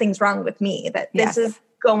 nothing's wrong with me, that this is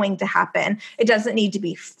going to happen. It doesn't need to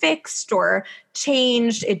be fixed or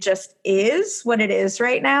changed. It just is what it is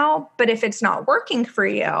right now. But if it's not working for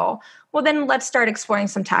you, well, then let's start exploring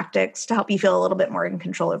some tactics to help you feel a little bit more in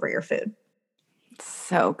control over your food.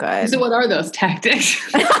 So good. So what are those tactics?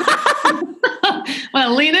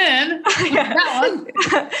 Well, lean in.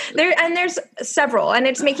 There's several, and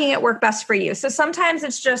it's making it work best for you. So sometimes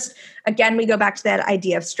it's just, again, we go back to that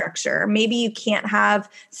idea of structure. Maybe you can't have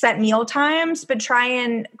set meal times, but try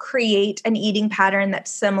and create an eating pattern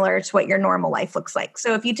that's similar to what your normal life looks like.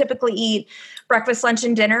 So if you typically eat breakfast, lunch,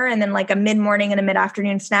 and dinner, and then like a mid-morning and a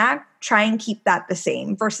mid-afternoon snack, try and keep that the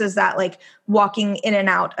same versus that like walking in and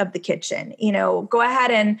out of the kitchen. Go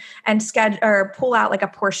ahead and schedule or pull out like a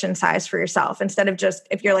portion size for yourself instead of just,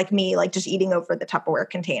 if you're like me, like just eating over the Tupperware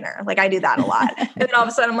container. Like I do that a lot. And then all of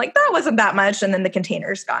a sudden I'm like, that wasn't that much. And then the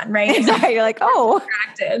container's gone, right? You're like, oh.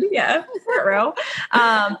 Distracted. Yeah. Row.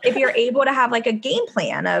 If you're able to have like a game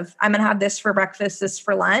plan of, I'm going to have this for breakfast, this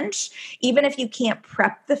for lunch, even if you can't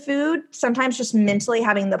prep the food, sometimes just mentally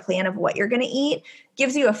having the plan of what you're going to eat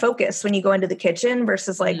gives you a focus when you go into the kitchen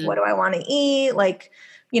versus like, what do I want to eat? Like,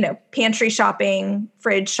 pantry shopping,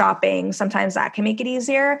 fridge shopping, sometimes that can make it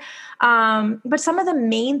easier. But some of the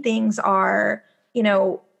main things are,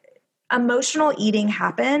 emotional eating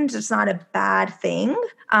happens. It's not a bad thing.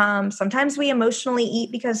 Sometimes we emotionally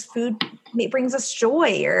eat because food brings us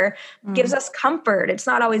joy or gives us comfort. It's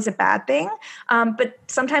not always a bad thing. But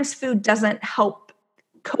sometimes food doesn't help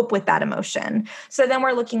cope with that emotion. So then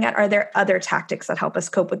we're looking at, are there other tactics that help us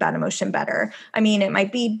cope with that emotion better? I mean, it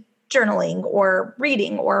might be journaling or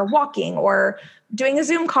reading or walking or doing a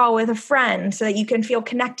Zoom call with a friend so that you can feel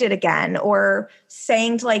connected again, or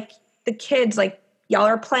saying to like the kids, like, y'all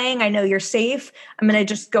are playing, I know you're safe. I'm going to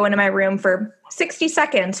just go into my room for 60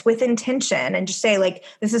 seconds with intention and just say like,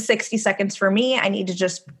 this is 60 seconds for me. I need to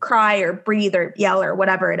just cry or breathe or yell or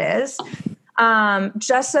whatever it is.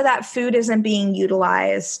 Just so that food isn't being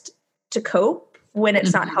utilized to cope when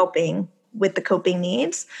it's not helping with the coping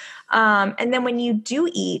needs. And then when you do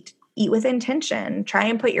eat with intention, try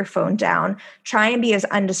and put your phone down, try and be as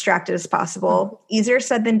undistracted as possible. Easier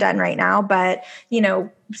said than done right now, but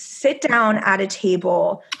sit down at a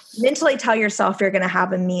table, mentally tell yourself you're going to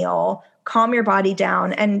have a meal, calm your body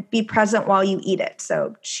down, and be present while you eat it.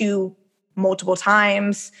 So chew multiple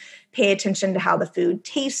times, pay attention to how the food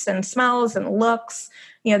tastes and smells and looks.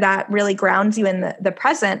 That really grounds you in the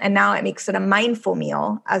present. And now it makes it a mindful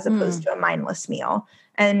meal as opposed to a mindless meal.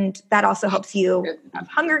 And that also helps you have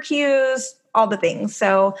hunger cues, all the things.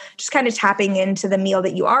 So just kind of tapping into the meal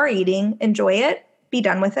that you are eating, enjoy it, be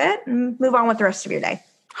done with it, and move on with the rest of your day.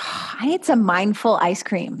 I need some mindful ice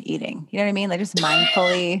cream eating. You know what I mean? Like just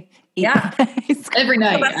mindfully eat every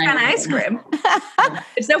night. Well, that's kind of ice cream.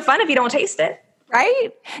 It's no fun if you don't taste it. Right?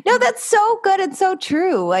 No, that's so good and so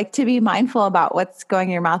true. Like to be mindful about what's going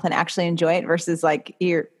in your mouth and actually enjoy it versus like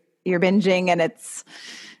you're binging and it's,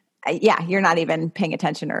 you're not even paying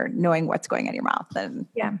attention or knowing what's going in your mouth. And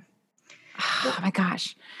oh my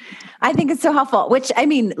gosh, I think it's so helpful, which I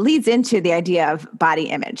mean, leads into the idea of body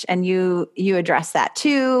image, and you address that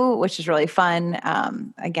too, which is really fun.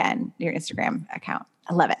 Again, your Instagram account.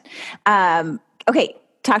 I love it. Okay.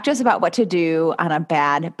 Talk to us about what to do on a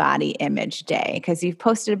bad body image day, because you've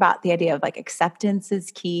posted about the idea of like acceptance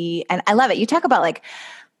is key. And I love it. You talk about like,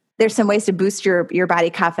 there's some ways to boost your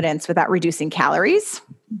body confidence without reducing calories,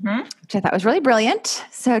 which I thought was really brilliant.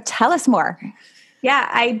 So tell us more. Yeah,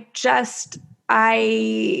 I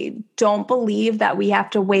don't believe that we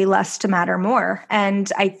have to weigh less to matter more.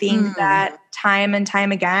 And I think that time and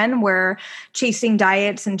time again, we're chasing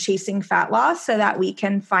diets and chasing fat loss so that we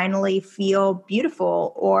can finally feel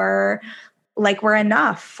beautiful or like we're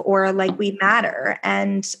enough or like we matter.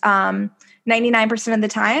 And 99% of the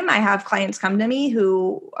time, I have clients come to me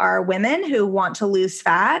who are women who want to lose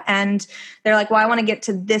fat. And they're like, well, I want to get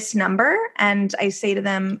to this number. And I say to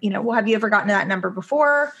them, well, have you ever gotten to that number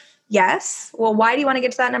before? Yes. Well, why do you want to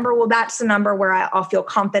get to that number? Well, that's the number where I'll feel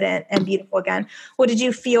confident and beautiful again. Well, did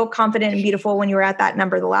you feel confident and beautiful when you were at that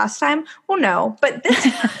number the last time? Well, no, but this,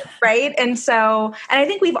 right? And I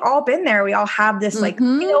think we've all been there. We all have this weight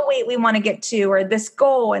we want to get to, or this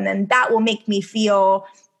goal. And then that will make me feel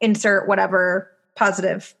insert whatever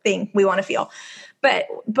positive thing we want to feel. But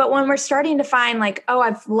when we're starting to find like, oh,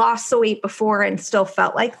 I've lost the weight before and still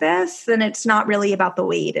felt like this, then it's not really about the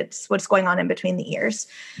weight. It's what's going on in between the ears.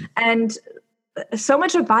 And so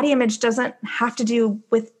much of body image doesn't have to do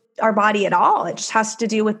with our body at all. It just has to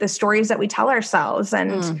do with the stories that we tell ourselves.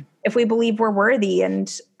 And if we believe we're worthy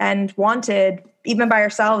and wanted, even by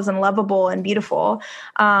ourselves, and lovable and beautiful,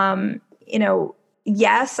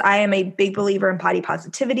 yes, I am a big believer in body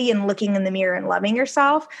positivity and looking in the mirror and loving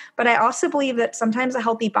yourself. But I also believe that sometimes a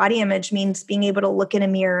healthy body image means being able to look in a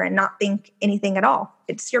mirror and not think anything at all.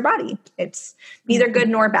 It's your body. It's neither good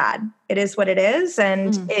nor bad. It is what it is.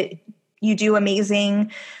 And you do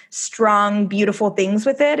amazing, strong, beautiful things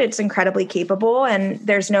with it. It's incredibly capable and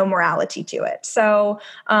there's no morality to it. So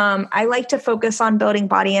I like to focus on building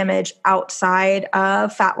body image outside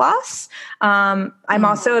of fat loss. I'm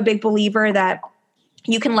also a big believer that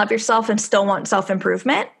you can love yourself and still want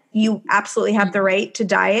self-improvement. You absolutely have the right to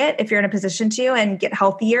diet if you're in a position to and get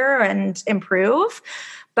healthier and improve.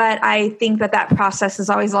 But I think that process is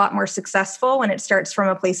always a lot more successful when it starts from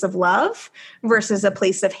a place of love versus a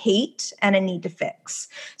place of hate and a need to fix.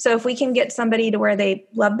 So if we can get somebody to where they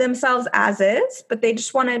love themselves as is, but they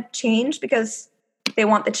just want to change because they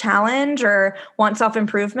want the challenge or want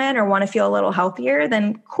self-improvement or want to feel a little healthier,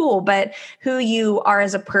 then cool. But who you are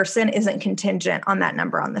as a person isn't contingent on that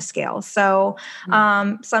number on the scale. So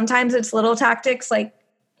sometimes it's little tactics like,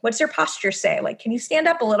 what's your posture say? Like, can you stand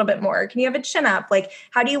up a little bit more? Can you have a chin up? Like,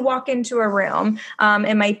 how do you walk into a room?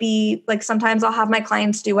 It might be like, sometimes I'll have my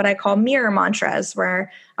clients do what I call mirror mantras,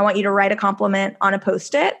 where I want you to write a compliment on a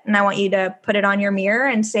Post-it and I want you to put it on your mirror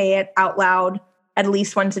and say it out loud at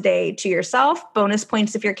least once a day to yourself. Bonus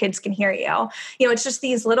points if your kids can hear you. It's just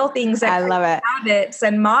these little things that I love it. Habits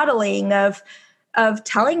and modeling of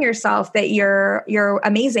telling yourself that you're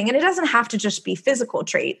amazing. And it doesn't have to just be physical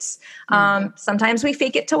traits. Sometimes we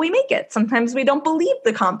fake it till we make it. Sometimes we don't believe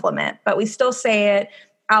the compliment, but we still say it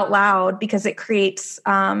out loud because it creates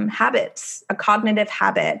habits, a cognitive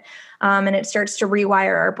habit. And it starts to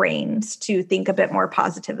rewire our brains to think a bit more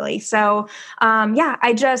positively. So,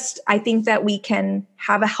 I think that we can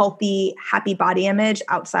have a healthy, happy body image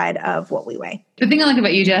outside of what we weigh. The thing I like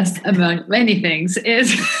about you, Jess, among many things,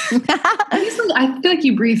 is I feel like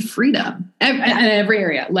you breathe freedom in every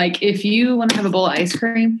area. Like if you want to have a bowl of ice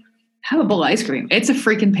cream, have a bowl of ice cream. It's a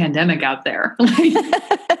freaking pandemic out there.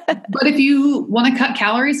 But if you want to cut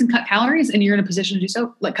calories and you're in a position to do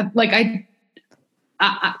so,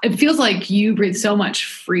 it feels like you breathe so much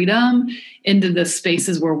freedom into the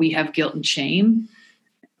spaces where we have guilt and shame.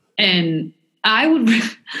 And I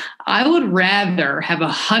would rather have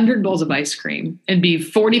 100 bowls of ice cream and be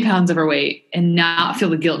 40 pounds overweight and not feel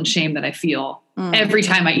the guilt and shame that I feel every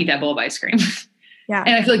time I eat that bowl of ice cream. Yeah.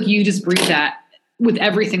 And I feel like you just breathe that with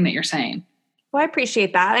everything that you're saying. Well, I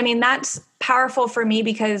appreciate that. I mean, that's powerful for me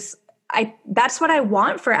because that's what I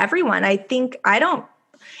want for everyone. It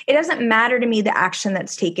doesn't matter to me the action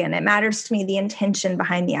that's taken. It matters to me the intention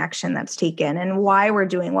behind the action that's taken and why we're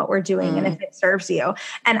doing what we're doing and if it serves you.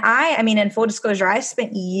 And I mean, in full disclosure, I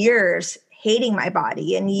spent years hating my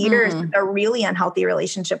body and years with a really unhealthy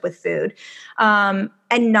relationship with food, and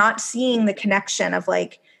not seeing the connection of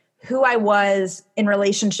like who I was in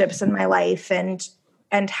relationships in my life and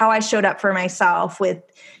how I showed up for myself with,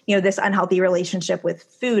 this unhealthy relationship with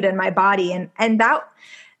food and my body. And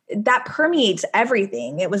that permeates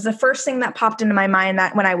everything. It was the first thing that popped into my mind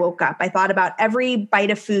that when I woke up, I thought about every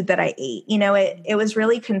bite of food that I ate. It was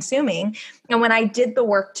really consuming. And when I did the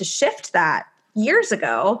work to shift that years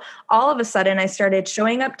ago, all of a sudden I started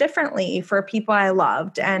showing up differently for people I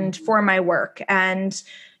loved and for my work. And,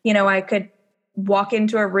 I could walk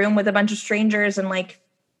into a room with a bunch of strangers and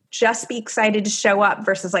just be excited to show up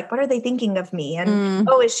versus what are they thinking of me? And,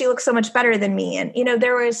 she looks so much better than me. And,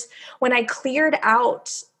 when I cleared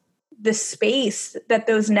out the space that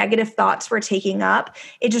those negative thoughts were taking up,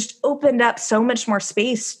 it just opened up so much more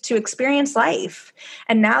space to experience life.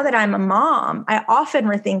 And now that I'm a mom, I often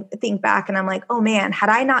think back and I'm like, oh man, had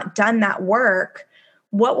I not done that work,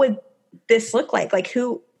 what would this look like?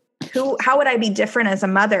 How would I be different as a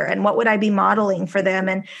mother and what would I be modeling for them?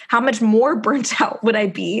 And how much more burnt out would I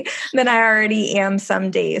be than I already am some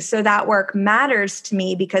days? So that work matters to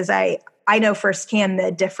me because I know firsthand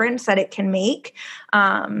the difference that it can make.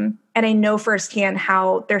 And I know firsthand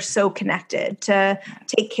how they're so connected to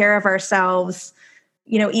take care of ourselves,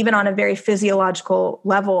 even on a very physiological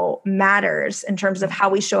level matters in terms of how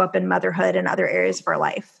we show up in motherhood and other areas of our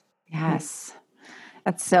life. Yes.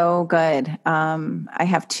 That's so good. I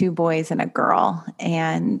have 2 boys and a girl,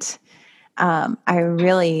 and I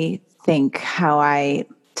really think how I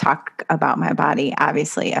talk about my body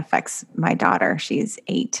obviously affects my daughter. She's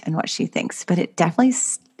 8 and what she thinks, but it definitely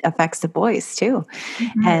affects the boys too,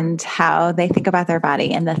 and how they think about their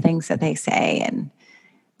body and the things that they say. And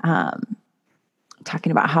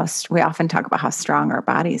talking about we often talk about how strong our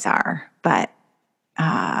bodies are, but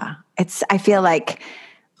I feel like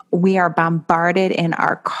we are bombarded in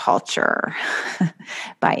our culture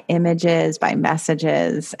by images, by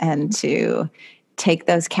messages, and to take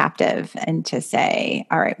those captive and to say,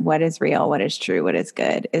 all right, what is real? What is true? What is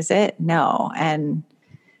good? Is it? No. And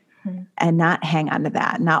not hang on to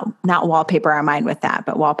that, not wallpaper our mind with that,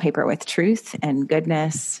 but wallpaper with truth and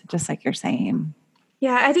goodness, just like you're saying.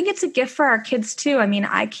 Yeah, I think it's a gift for our kids too. I mean,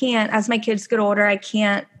 as my kids get older, I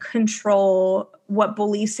can't control what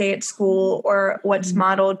bullies say at school or what's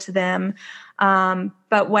modeled to them.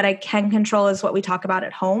 But what I can control is what we talk about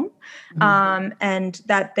at home, and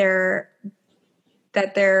that they're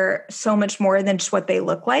so much more than just what they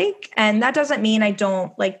look like. And that doesn't mean I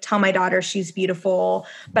don't tell my daughter she's beautiful,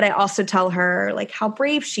 but I also tell her how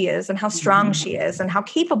brave she is and how strong she is and how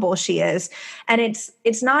capable she is. And it's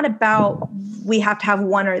not about we have to have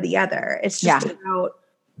one or the other. It's just about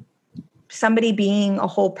somebody being a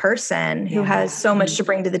whole person who has so much to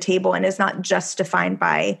bring to the table and is not just defined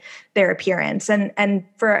by their appearance. And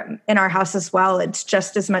for in our house as well, it's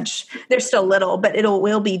just as much, they're still little, but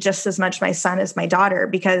will be just as much my son as my daughter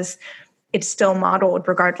because it's still modeled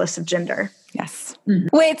regardless of gender. Yes. Mm-hmm.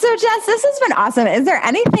 Wait, so Jess, this has been awesome. Is there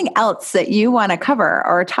anything else that you want to cover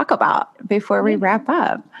or talk about before we wrap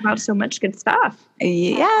up? About so much good stuff.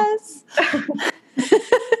 Yes.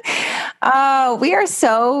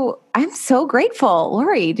 I'm so grateful.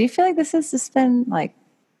 Lori, do you feel like this has just been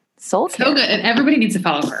soul care? So good. And everybody needs to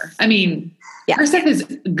follow her. I mean, her stuff is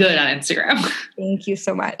good on Instagram. Thank you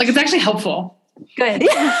so much. It's actually helpful. Good.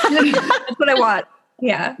 That's what I want.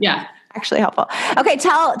 Yeah. Yeah. Actually helpful. Okay.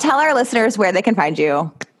 Tell our listeners where they can find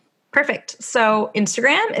you. Perfect. So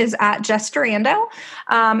Instagram is at Jess Durando.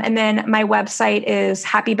 And then my website is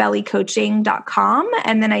happybellycoaching.com.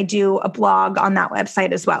 And then I do a blog on that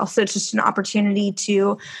website as well. So it's just an opportunity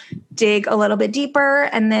to dig a little bit deeper.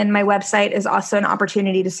 And then my website is also an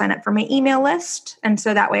opportunity to sign up for my email list. And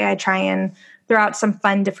so that way I try and throw out some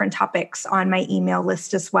fun different topics on my email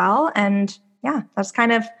list as well. And yeah,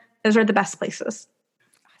 those are the best places.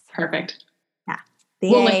 Perfect. Yeah.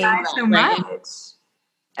 Thank you guys so much.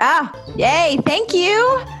 Oh, yay. Thank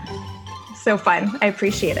you. So fun. I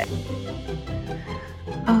appreciate it.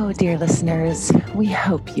 Oh, dear listeners, we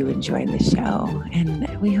hope you enjoyed the show, and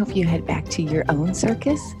we hope you head back to your own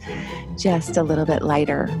circus just a little bit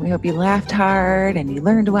lighter. We hope you laughed hard and you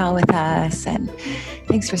learned well with us, and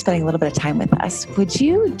thanks for spending a little bit of time with us. Would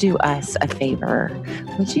you do us a favor?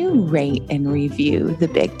 Would you rate and review The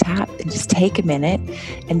Big Top and just take a minute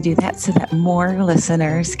and do that so that more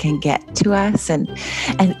listeners can get to us? And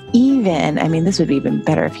even, I mean, this would be even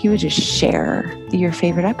better if you would just share your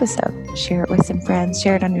favorite episode. Share it with some friends,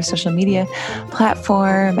 share it on your social media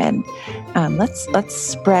platform, and let's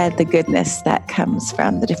spread the goodness that comes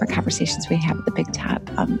from the different conversations we have at The Big Top.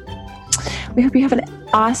 We hope you have an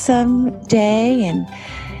awesome day, and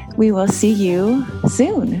we will see you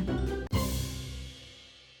soon.